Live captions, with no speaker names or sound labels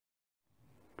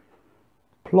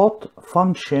plot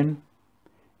function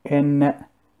in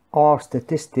R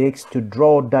statistics to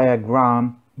draw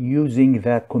diagram using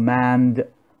the command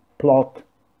plot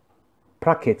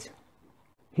bracket.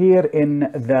 Here in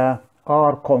the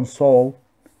R console,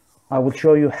 I will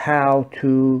show you how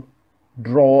to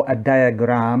draw a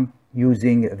diagram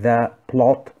using the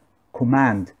plot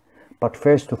command. But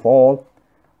first of all,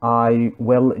 I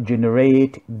will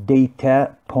generate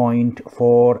data point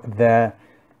for the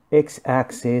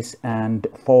x-axis and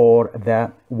for the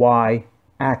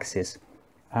y-axis.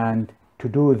 And to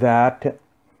do that,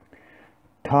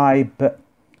 type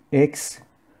x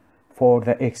for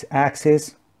the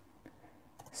x-axis,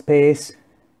 space,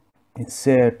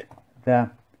 insert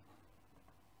the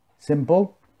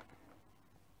symbol,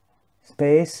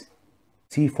 space,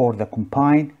 C for the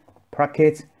combine,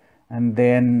 bracket, and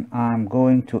then I'm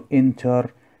going to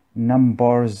enter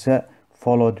numbers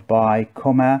followed by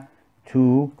comma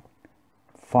 2,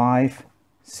 5,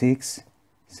 6,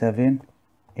 7,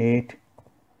 8,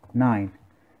 9.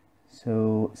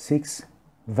 So 6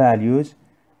 values.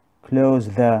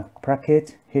 Close the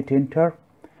bracket, hit enter,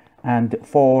 and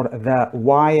for the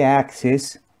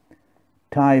y-axis,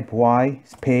 type y,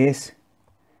 space,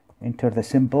 enter the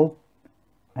symbol,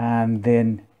 and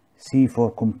then C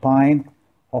for combine,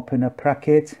 open a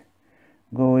bracket,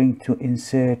 going to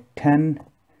insert 10,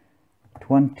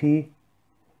 20,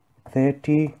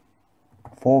 30,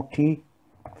 40,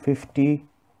 50,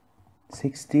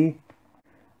 60,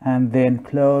 and then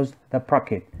close the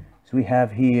bracket. So we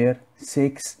have here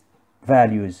 6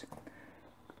 values.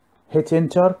 Hit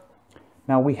enter.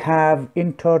 Now we have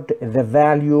entered the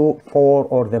value for,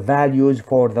 or the values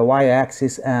for the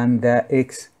y-axis and the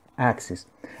x-axis.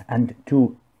 And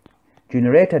to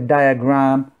generate a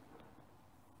diagram,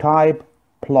 type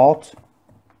plot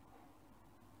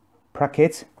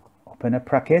bracket, open a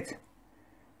bracket,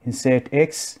 insert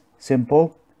x,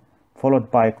 simple, followed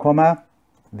by comma,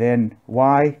 then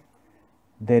y,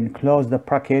 then close the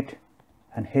bracket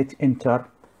and hit enter.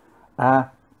 A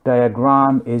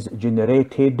diagram is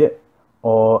generated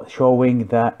or showing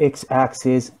the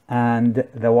x-axis and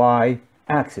the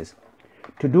y-axis.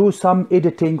 To do some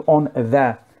editing on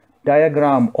the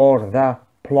diagram or the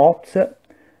plot,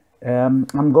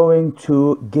 I'm going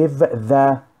to give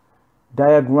the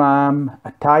diagram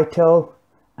a title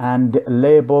and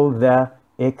label the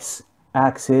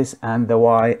x-axis and the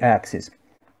y-axis.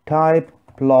 Type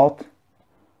plot,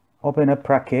 open a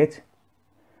bracket,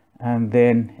 and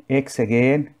then x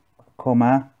again,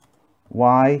 comma,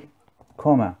 y,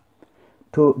 comma.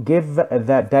 To give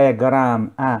the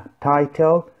diagram a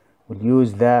title, we'll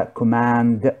use the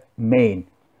command main.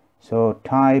 So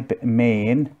type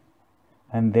main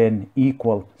and then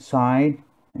equal sign,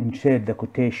 insert the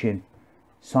quotation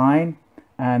sign,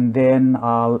 and then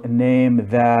I'll name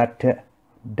that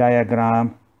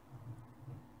diagram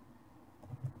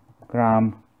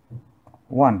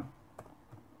 1.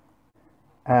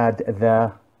 Add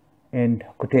the end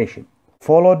quotation,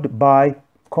 followed by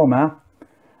comma,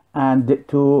 and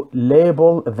to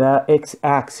label the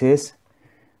x-axis,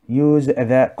 use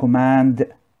the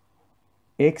command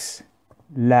x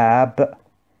lab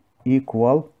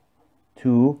equal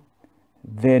to,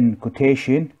 then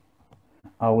quotation.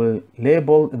 I will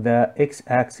label the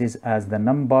x-axis as the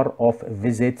number of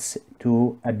visits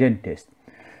to a dentist.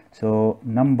 So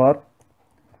number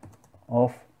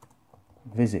of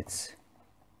visits.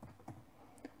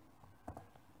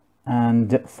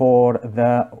 And for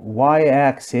the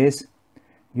y-axis,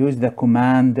 use the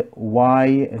command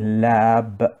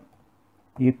ylab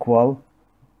equal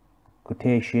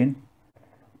quotation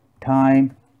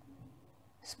time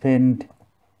spent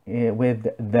with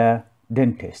the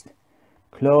dentist.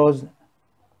 Close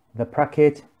the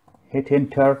bracket, hit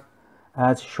enter.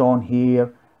 As shown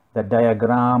here, the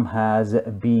diagram has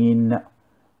been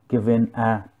given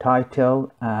a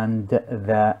title and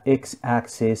the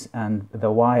x-axis and the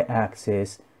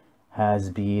y-axis has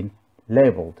been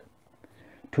labeled.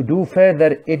 To do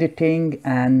further editing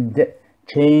and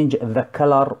change the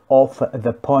color of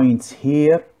the points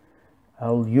here,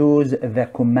 I'll use the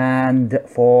command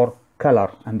for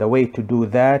color, and the way to do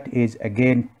that is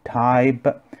again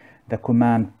type the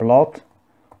command plot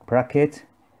bracket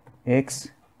x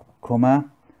comma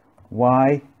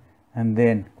y and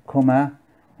then comma,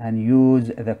 and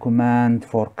use the command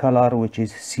for color, which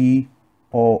is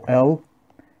COL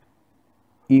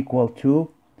equal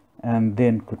to, and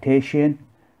then quotation.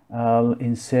 I'll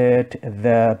insert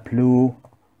the blue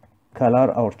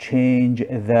color or change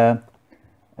the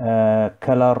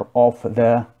color of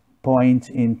the point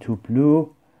into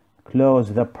blue.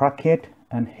 Close the bracket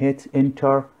and hit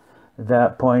enter.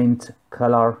 The point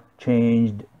color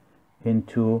changed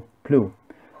into blue.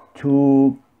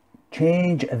 to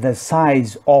change the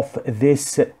size of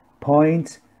this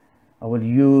point, I will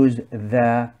use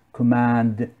the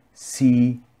command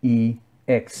CEX.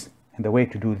 And the way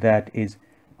to do that is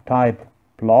type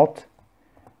plot,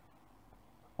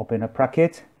 open a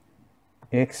bracket,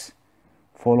 X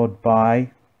followed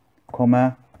by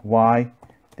comma, Y,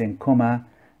 then comma,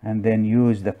 and then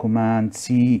use the command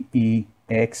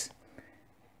CEX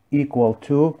equal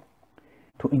to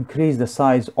increase the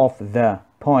size of the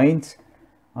point,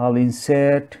 I'll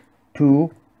insert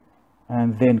 2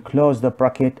 and then close the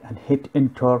bracket and hit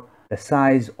enter. The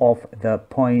size of the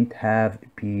point have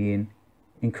been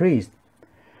increased.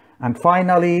 And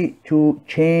finally, to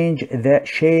change the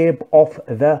shape of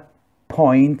the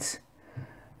points,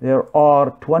 there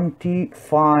are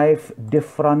 25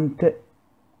 different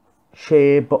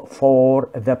shape for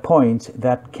the points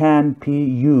that can be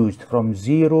used from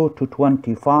 0 to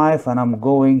 25, and I'm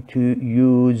going to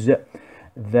use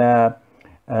the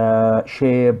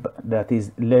shape that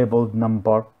is labeled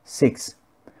number 6.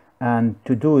 And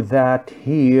to do that,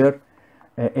 here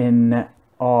in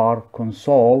our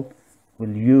console,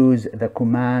 we'll use the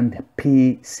command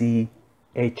PCH.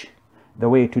 The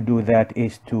way to do that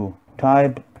is to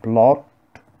type plot,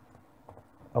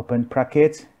 open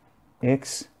brackets,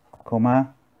 X,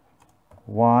 comma,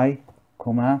 Y,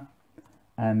 comma,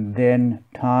 and then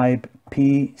type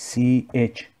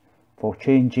PCH for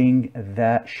changing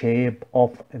the shape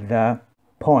of the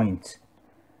point.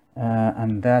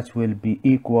 And that will be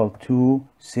equal to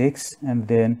 6, and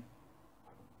then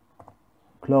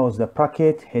close the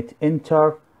bracket, hit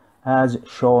enter. As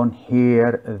shown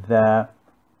here, the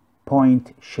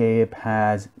point shape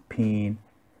has been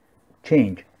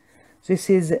changed. This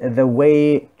is the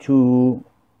way to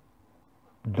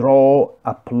draw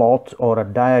a plot or a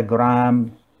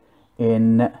diagram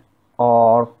in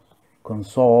our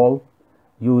console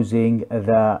using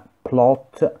the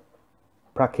plot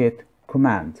bracket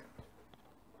command.